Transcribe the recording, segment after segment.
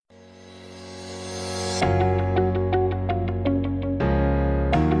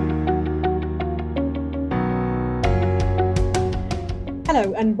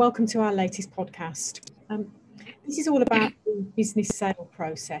Hello and welcome to our latest podcast. This is all about the business sale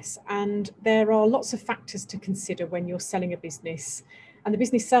process, and there are lots of factors to consider when you're selling a business, and the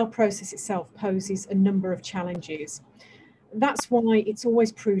business sale process itself poses a number of challenges. That's why it's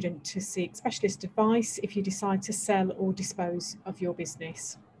always prudent to seek specialist advice if you decide to sell or dispose of your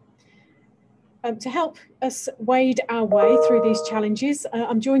business. To help us wade our way through these challenges,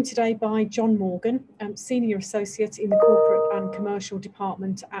 I'm joined today by John Morgan, Senior Associate in the Corporate and Commercial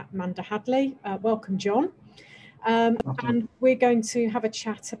Department at Mander Hadley. Welcome, John. And we're going to have a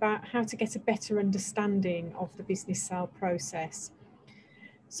chat about how to get a better understanding of the business sale process.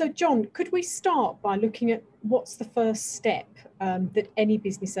 So, John, could we start by looking at what's the first step that any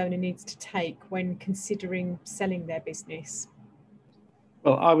business owner needs to take when considering selling their business?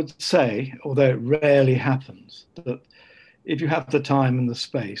 Well, I would say, although it rarely happens, that if you have the time and the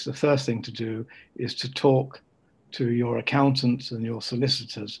space, the first thing to do is to talk to your accountants and your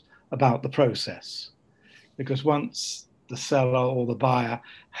solicitors about the process. Because once the seller or the buyer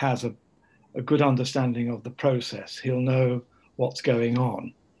has a good understanding of the process, he'll know what's going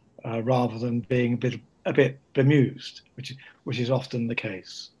on rather than being a bit bemused, which is often the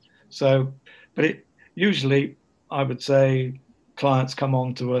case. So, but usually, I would say, clients come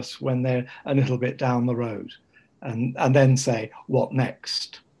on to us when they're a little bit down the road and then say, what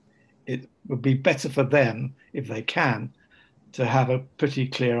next? It would be better for them, if they can, to have a pretty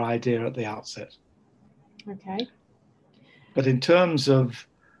clear idea at the outset. Okay. But in terms of,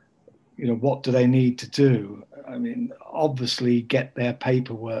 what do they need to do? I mean, obviously get their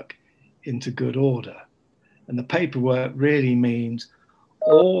paperwork into good order. And the paperwork really means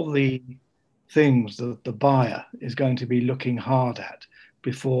all the things that the buyer is going to be looking hard at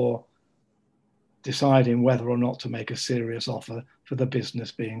before deciding whether or not to make a serious offer for the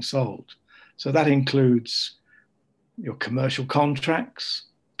business being sold. So that includes your commercial contracts,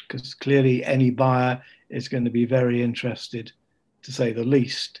 because clearly any buyer is going to be very interested, to say the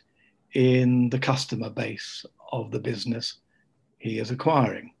least, in the customer base of the business he is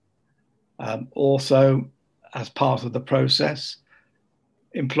acquiring. Also, as part of the process,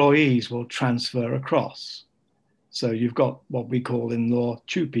 employees will transfer across. So you've got what we call in law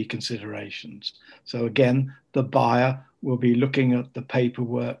TUPE considerations. So again, the buyer will be looking at the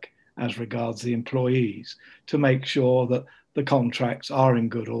paperwork as regards the employees to make sure that the contracts are in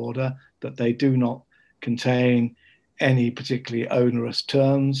good order, that they do not contain any particularly onerous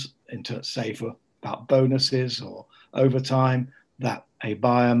terms, say about bonuses or overtime, that a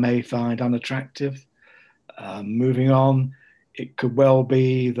buyer may find unattractive. Moving on, it could well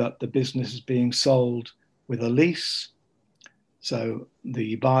be that the business is being sold with a lease. So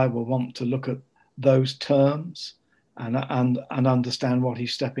the buyer will want to look at those terms and understand what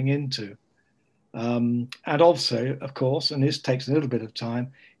he's stepping into. And also, of course, and this takes a little bit of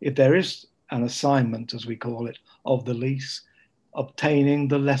time, if there is an assignment, as we call it, of the lease, obtaining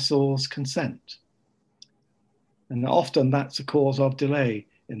the lessor's consent. And often that's a cause of delay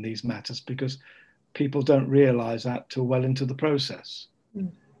in these matters because people don't realize that till well into the process.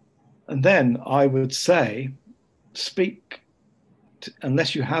 And then I would say,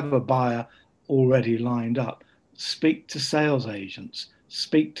 unless you have a buyer already lined up, speak to sales agents,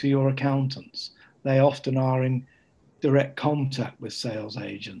 speak to your accountants. They often are in direct contact with sales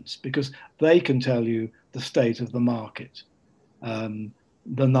agents because they can tell you the state of the market, the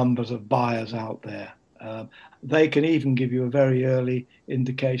numbers of buyers out there. They can even give you a very early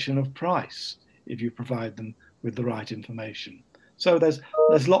indication of price if you provide them with the right information. So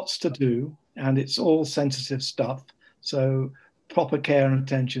there's lots to do, and it's all sensitive stuff. So proper care and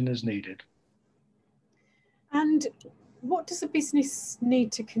attention is needed. And what does a business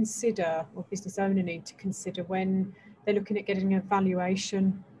need to consider, or business owner need to consider, when they're looking at getting a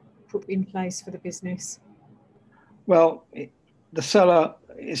valuation put in place for the business? Well, the seller,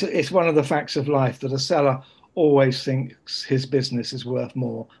 it's one of the facts of life that a seller always thinks his business is worth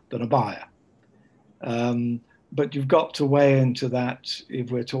more than a buyer. But you've got to weigh into that,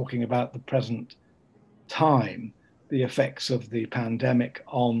 if we're talking about the present time, the effects of the pandemic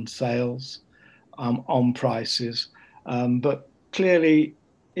on sales, on prices. But clearly,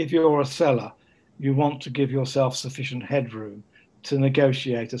 if you're a seller, you want to give yourself sufficient headroom to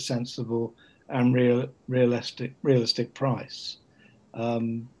negotiate a sensible and realistic price.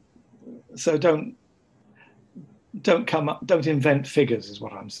 So don't invent figures, is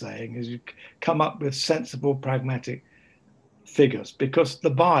what I'm saying, is you come up with sensible, pragmatic figures, because the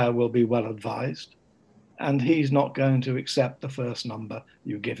buyer will be well advised and he's not going to accept the first number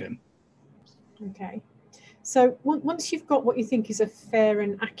you give him. Okay. So once you've got what you think is a fair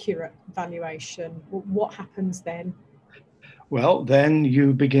and accurate valuation, what happens then? Well, then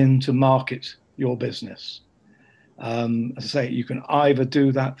you begin to market your business. As I say, you can either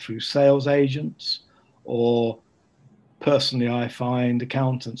do that through sales agents, or personally, I find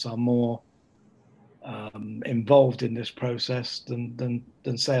accountants are more involved in this process than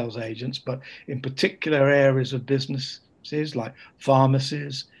sales agents. But in particular areas of businesses like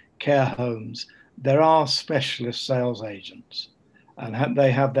pharmacies, care homes, there are specialist sales agents, and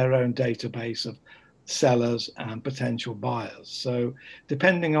they have their own database of sellers and potential buyers. So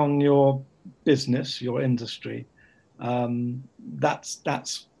depending on your business, your industry,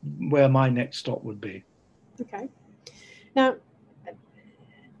 that's where my next stop would be. Okay. Now,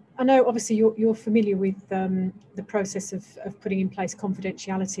 I know obviously you're familiar with the process of putting in place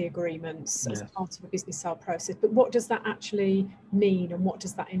confidentiality agreements as part of a business sale process, but what does that actually mean and what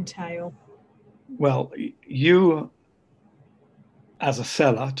does that entail? Well, you as a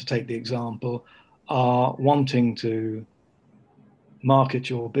seller, to take the example, are wanting to market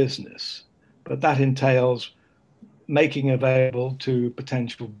your business, but that entails making available to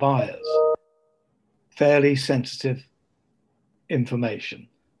potential buyers fairly sensitive information,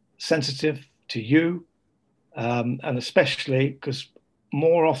 sensitive to you, and especially because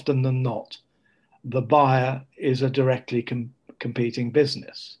more often than not, the buyer is a directly competing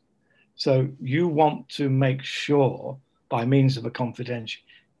business. So you want to make sure, by means of a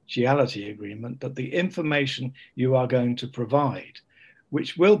confidentiality agreement, that the information you are going to provide,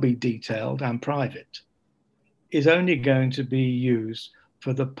 which will be detailed and private, is only going to be used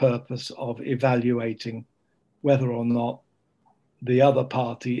for the purpose of evaluating whether or not the other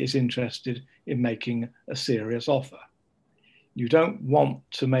party is interested in making a serious offer. You don't want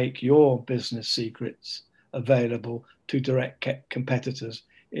to make your business secrets available to direct competitors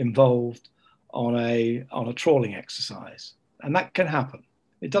involved on a trawling exercise. And that can happen.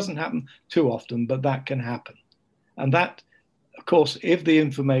 It doesn't happen too often, but that can happen. And that, of course, if the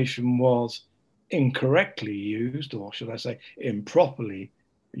information was incorrectly used, or should I say improperly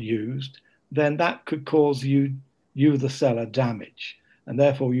used, then that could cause you the seller, damage. And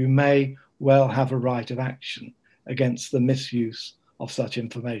therefore you may well have a right of action against the misuse of such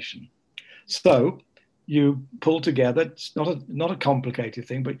information. So you pull together, it's not a complicated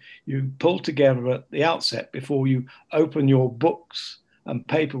thing, but you pull together at the outset, before you open your books and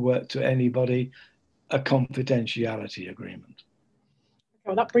paperwork to anybody, a confidentiality agreement.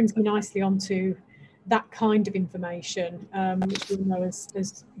 Well, that brings me nicely onto that kind of information, which we know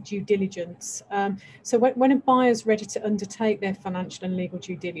as due diligence. So when a buyer's ready to undertake their financial and legal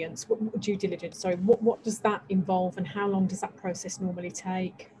due diligence, what does that involve, and how long does that process normally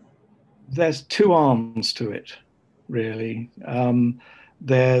take? There's two arms to it, really.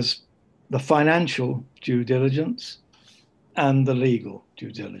 There's the financial due diligence and the legal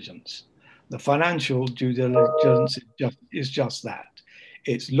due diligence. The financial due diligence is just that.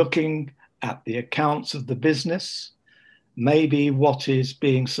 It's looking at the accounts of the business. Maybe what is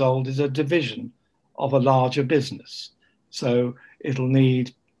being sold is a division of a larger business. So it'll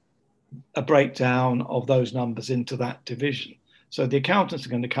need a breakdown of those numbers into that division. So the accountants are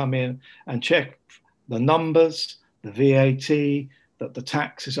going to come in and check the numbers, the VAT, that the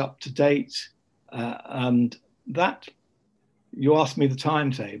tax is up to date. And that, you asked me the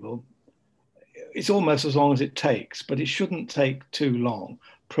timetable, it's almost as long as it takes, but it shouldn't take too long,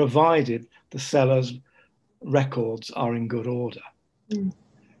 provided the seller's records are in good order. Mm.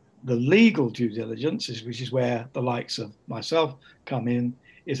 The legal due diligence, which is where the likes of myself come in,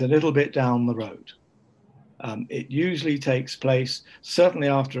 is a little bit down the road. It usually takes place certainly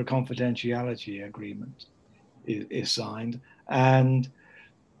after a confidentiality agreement is signed, and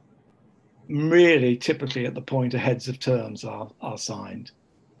really typically at the point a heads of terms are signed.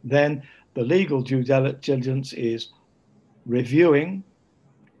 Then the legal due diligence is reviewing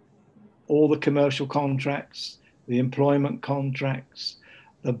all the commercial contracts, the employment contracts,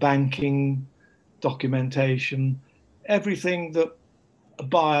 the banking documentation, everything that a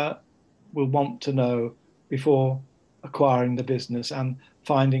buyer will want to know before acquiring the business and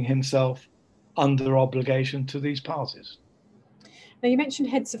finding himself under obligation to these parties. Now, you mentioned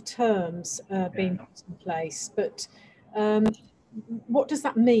heads of terms being put in place, but what does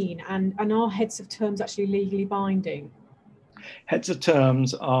that mean? And are heads of terms actually legally binding? Heads of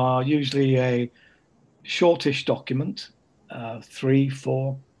terms are usually a shortish document, 3,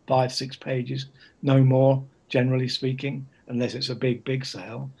 4, 5, 6 pages, no more, generally speaking, unless it's a big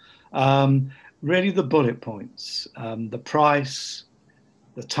sale. Really the bullet points, the price,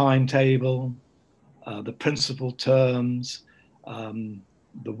 the timetable, the principal terms,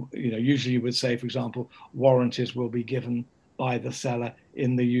 usually you would say, for example, warranties will be given by the seller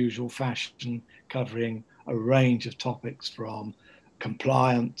in the usual fashion, covering a range of topics from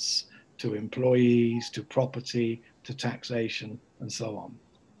compliance to employees to property to taxation and so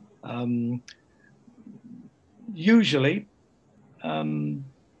on. Usually,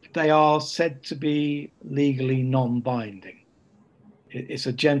 they are said to be legally non-binding. It's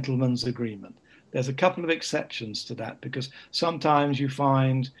a gentleman's agreement. There's a couple of exceptions to that, because sometimes you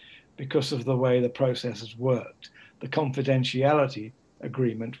find, because of the way the process has worked, the confidentiality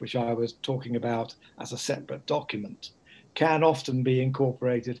agreement, which I was talking about as a separate document, can often be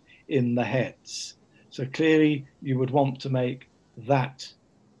incorporated in the heads. So clearly you would want to make that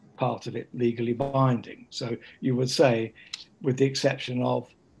part of it legally binding. So you would say, with the exception of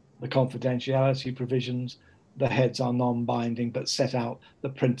the confidentiality provisions, the heads are non-binding, but set out the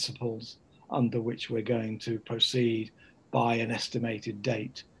principles under which we're going to proceed by an estimated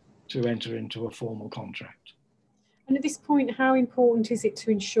date to enter into a formal contract. And at this point, how important is it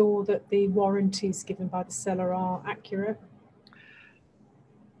to ensure that the warranties given by the seller are accurate?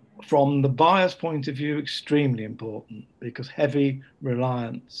 From the buyer's point of view, extremely important, because heavy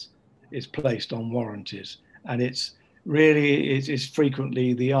reliance is placed on warranties, and it is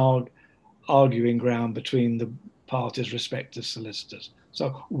frequently the arguing ground between the parties' respective solicitors.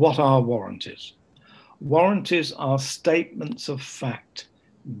 So what are warranties? Warranties are statements of fact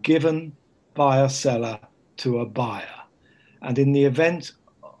given by a seller to a buyer. And in the event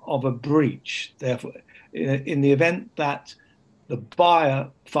of a breach, therefore, in the event that the buyer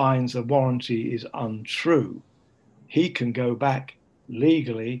finds a warranty is untrue, he can go back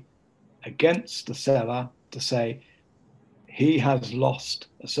legally against the seller to say he has lost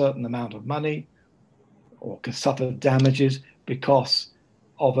a certain amount of money or suffered damages because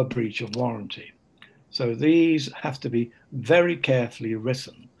of a breach of warranty. So these have to be very carefully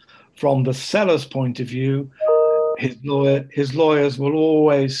written. From the seller's point of view, his lawyers will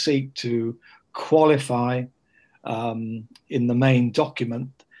always seek to qualify in the main document,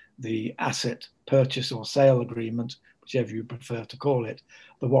 the asset purchase or sale agreement, whichever you prefer to call it,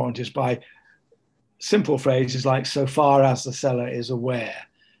 the warranties by simple phrases like, so far as the seller is aware,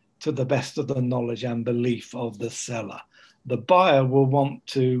 to the best of the knowledge and belief of the seller. The buyer will want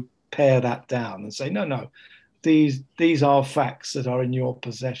to pare that down and say, no, these are facts that are in your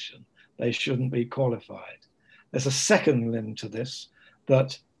possession. They shouldn't be qualified. There's a second limb to this,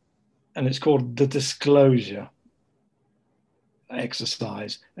 and it's called the disclosure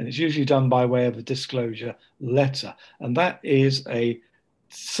exercise, and it's usually done by way of a disclosure letter, and that is a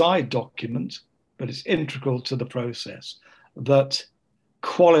side document, but it's integral to the process, that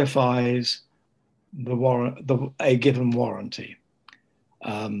qualifies a given warranty.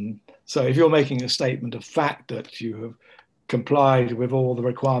 So if you're making a statement of fact that you have complied with all the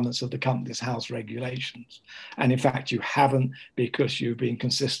requirements of the Companies House regulations, and in fact you haven't because you've been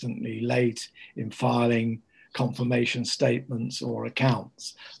consistently late in filing confirmation statements or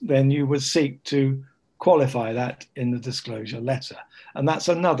accounts, then you would seek to qualify that in the disclosure letter. And that's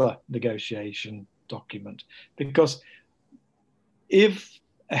another negotiation document, because if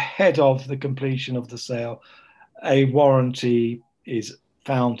ahead of the completion of the sale, a warranty is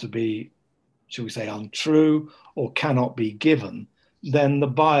found to be, shall we say, untrue or cannot be given, then the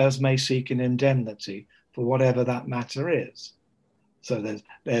buyers may seek an indemnity for whatever that matter is. So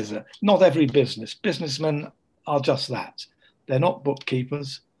not every businessmen are just that. They're not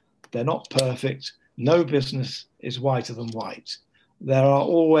bookkeepers. They're not perfect. No business is whiter than white. There are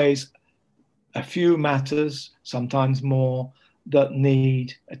always a few matters, sometimes more, that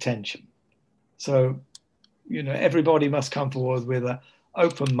need attention. So, everybody must come forward with an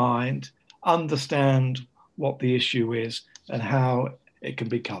open mind, understand what the issue is and how it can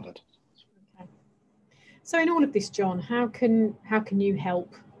be covered. Okay. So in all of this, John, how can you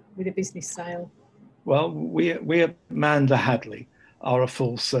help with a business sale? Well, we at Mander Hadley are a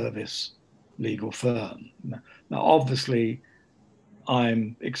full service legal firm. Now, obviously,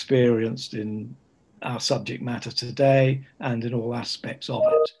 I'm experienced in our subject matter today and in all aspects of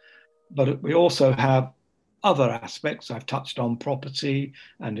it. But we also have other aspects. I've touched on property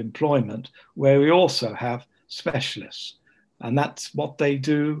and employment, where we also have specialists. And that's what they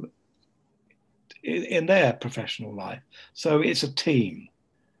do in their professional life. So it's a team.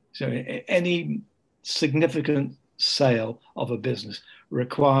 So any significant sale of a business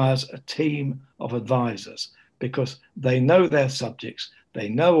requires a team of advisors, because they know their subjects, they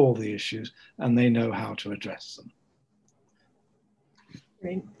know all the issues, and they know how to address them.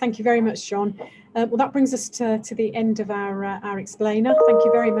 Brilliant. Thank you very much, John. Well, that brings us to the end of our explainer. Thank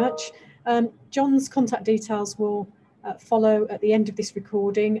you very much. John's contact details will follow at the end of this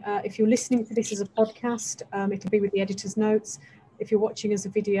recording. If you're listening to this as a podcast, it'll be with the editor's notes. If you're watching as a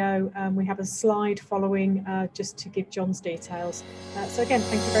video, we have a slide following just to give John's details. So again,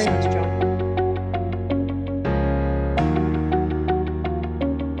 thank you very much, John.